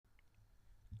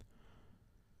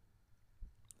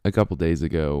a couple days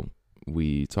ago,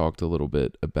 we talked a little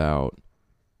bit about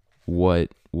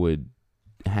what would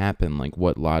happen, like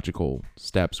what logical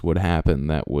steps would happen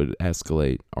that would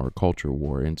escalate our culture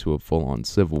war into a full-on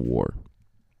civil war.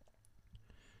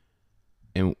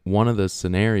 And one of the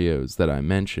scenarios that I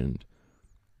mentioned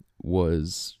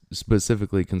was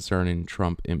specifically concerning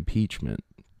Trump impeachment.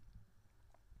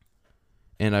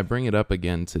 And I bring it up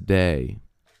again today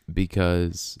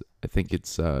because I think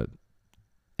it's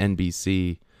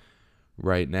NBC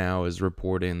right now is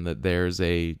reporting that there's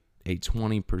a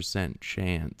 20%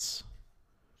 chance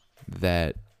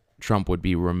that Trump would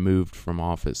be removed from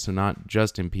office. So not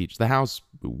just impeached. The House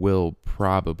will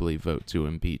probably vote to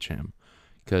impeach him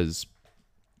because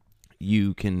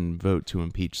you can vote to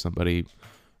impeach somebody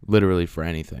literally for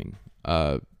anything.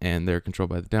 And they're controlled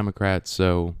by the Democrats,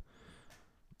 so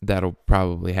that'll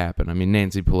probably happen. I mean,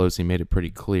 Nancy Pelosi made it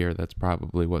pretty clear that's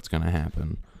probably what's going to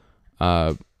happen.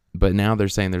 But now they're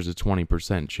saying there's a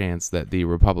 20% chance that the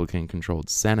Republican-controlled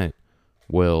Senate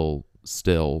will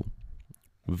still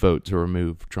vote to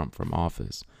remove Trump from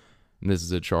office. And this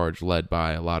is a charge led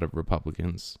by a lot of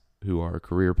Republicans who are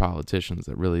career politicians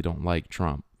that really don't like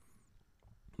Trump,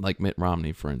 like Mitt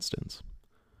Romney, for instance.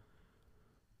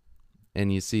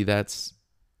 And you see, that's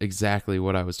exactly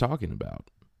what I was talking about.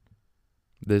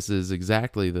 This is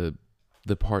exactly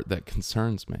the part that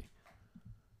concerns me.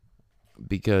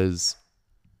 Because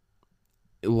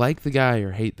like the guy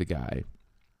or hate the guy,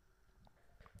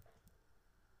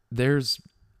 there's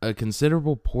a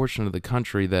considerable portion of the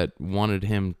country that wanted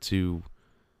him to,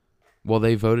 well,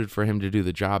 they voted for him to do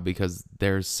the job because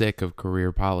they're sick of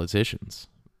career politicians.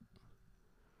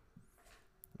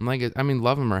 Like, I mean,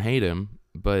 love him or hate him,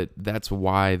 but that's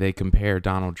why they compare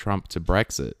Donald Trump to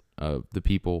Brexit. The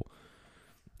people,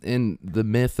 and the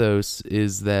mythos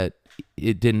is that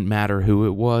it didn't matter who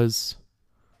it was.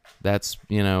 That's,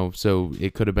 so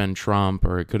it could have been Trump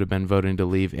or it could have been voting to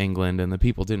leave England, and the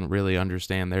people didn't really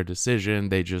understand their decision.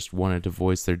 They just wanted to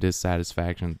voice their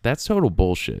dissatisfaction. That's total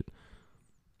bullshit.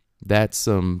 That's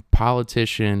some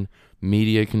politician,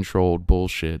 media-controlled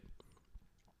bullshit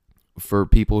for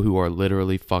people who are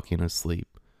literally fucking asleep.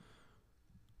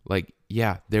 Like,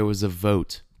 yeah, there was a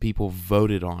vote. People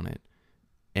voted on it.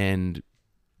 And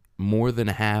more than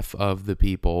half of the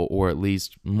people, or at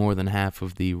least more than half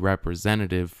of the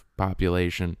representative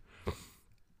population,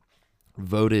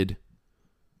 voted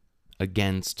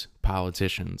against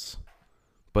politicians.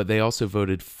 But they also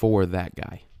voted for that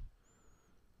guy.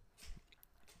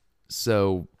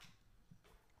 So,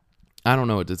 I don't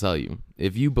know what to tell you.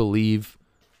 If you believe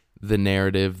the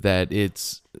narrative that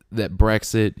that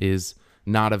Brexit is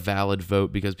not a valid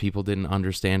vote because people didn't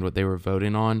understand what they were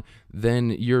voting on, then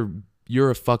you're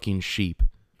a fucking sheep.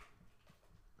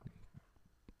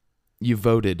 You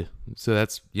voted. So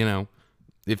that's,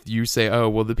 if you say, oh,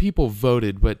 well, the people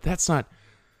voted, but that's not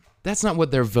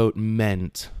what their vote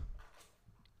meant.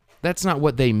 That's not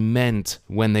what they meant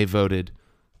when they voted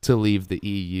to leave the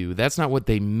EU. That's not what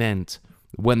they meant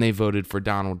when they voted for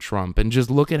Donald Trump. And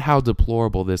just look at how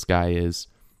deplorable this guy is.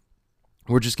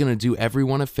 We're just going to do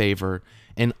everyone a favor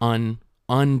and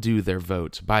undo their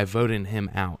vote by voting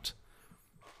him out.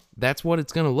 That's what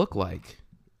it's going to look like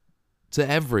to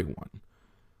everyone.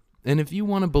 And if you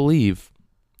want to believe,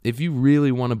 if you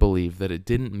really want to believe that it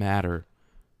didn't matter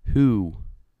who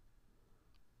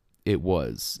it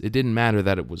was, it didn't matter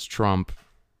that it was Trump,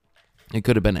 it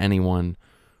could have been anyone,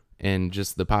 and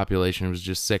just the population was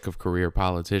just sick of career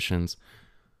politicians,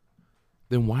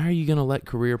 then why are you going to let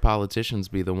career politicians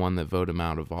be the one that vote him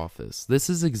out of office? This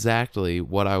is exactly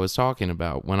what I was talking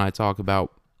about when I talk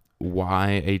about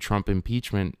why a Trump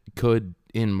impeachment could,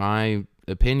 in my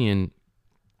opinion,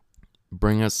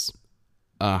 bring us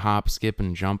a hop, skip,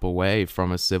 and jump away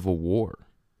from a civil war.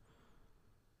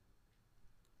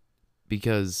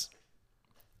 Because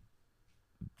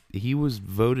he was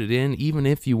voted in, even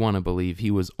if you want to believe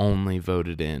he was only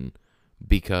voted in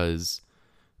because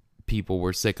people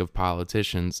were sick of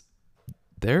politicians,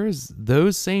 there's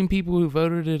those same people who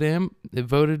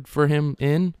voted for him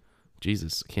in.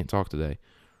 Jesus, I can't talk today.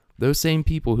 Those same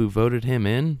people who voted him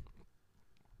in,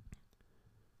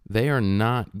 they are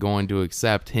not going to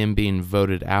accept him being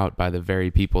voted out by the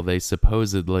very people they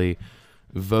supposedly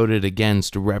voted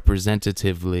against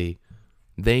representatively.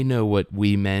 They know what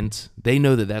we meant. They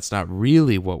know that that's not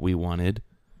really what we wanted.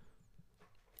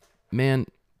 Man,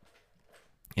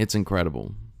 it's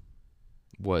incredible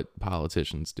what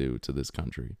politicians do to this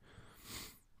country.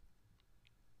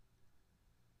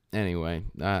 Anyway,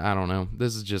 I don't know.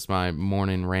 This is just my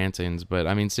morning rantings, but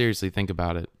I mean, seriously, think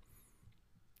about it.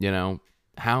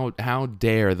 How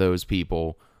dare those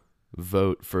people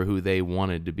vote for who they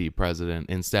wanted to be president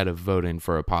instead of voting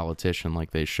for a politician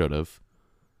like they should have.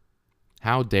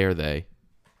 How dare they?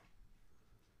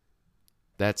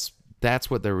 That's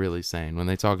what they're really saying when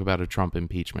they talk about a Trump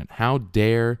impeachment. How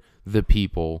dare the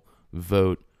people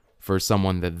vote for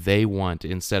someone that they want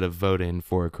instead of voting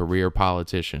for a career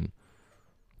politician?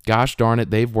 Gosh darn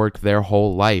it, they've worked their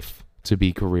whole life to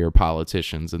be career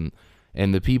politicians,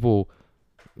 and the people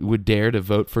would dare to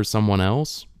vote for someone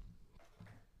else?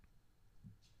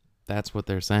 That's what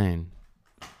they're saying.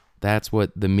 That's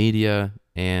what the media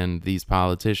and these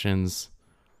politicians,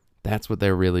 that's what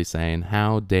they're really saying.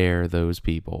 How dare those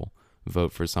people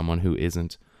vote for someone who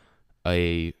isn't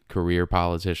a career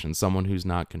politician, someone who's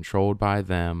not controlled by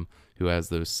them, who has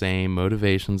those same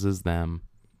motivations as them.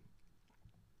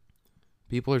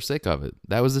 People are sick of it.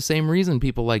 That was the same reason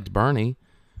people liked Bernie.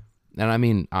 And I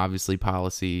mean, obviously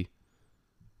policy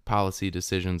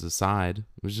decisions aside,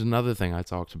 which is another thing I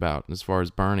talked about as far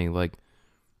as Bernie. Like,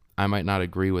 I might not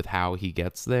agree with how he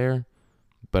gets there,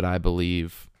 but I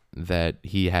believe that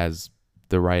he has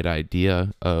the right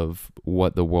idea of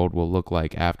what the world will look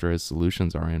like after his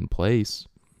solutions are in place.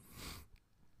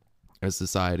 A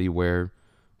society where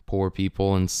poor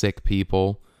people and sick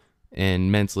people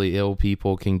and mentally ill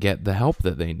people can get the help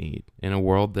that they need in a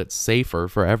world that's safer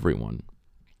for everyone.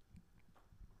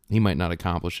 He might not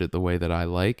accomplish it the way that I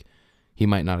like. He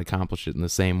might not accomplish it in the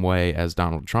same way as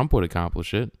Donald Trump would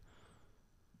accomplish it.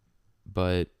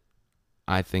 But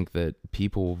I think that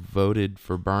people voted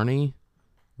for Bernie,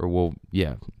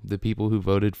 the people who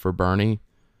voted for Bernie,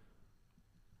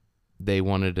 they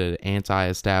wanted an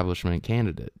anti-establishment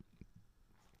candidate,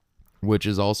 which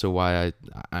is also why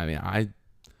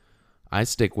I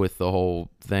stick with the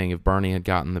whole thing. If Bernie had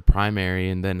gotten the primary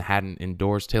and then hadn't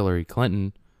endorsed Hillary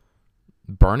Clinton,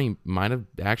 Bernie might have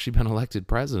actually been elected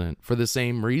president for the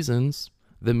same reasons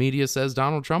the media says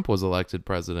Donald Trump was elected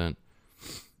president.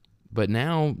 But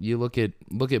now you look at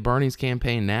Bernie's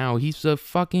campaign now, he's a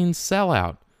fucking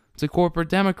sellout to corporate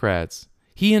Democrats.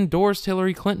 He endorsed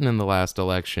Hillary Clinton in the last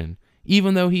election,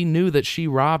 even though he knew that she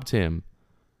robbed him.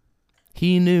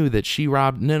 He knew that she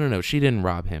robbed... No, she didn't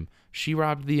rob him. She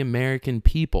robbed the American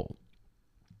people.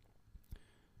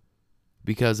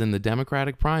 Because in the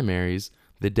Democratic primaries,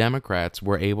 the Democrats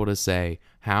were able to say,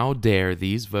 how dare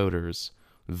these voters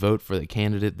vote for the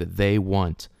candidate that they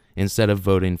want instead of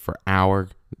voting for our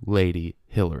lady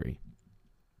Hillary.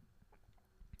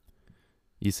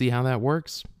 You see how that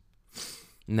works?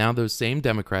 Now those same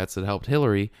Democrats that helped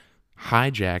Hillary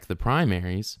hijack the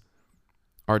primaries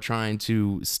are trying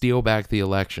to steal back the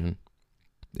election,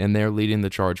 and they're leading the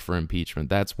charge for impeachment.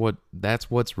 That's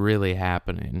what's really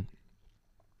happening.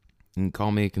 And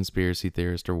call me a conspiracy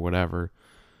theorist or whatever.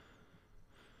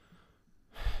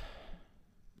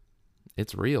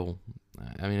 It's real.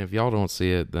 I mean, if y'all don't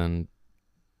see it, then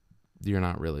you're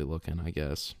not really looking, I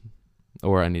guess.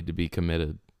 Or I need to be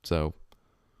committed. So,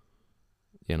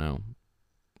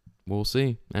 we'll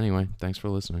see. Anyway, thanks for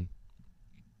listening.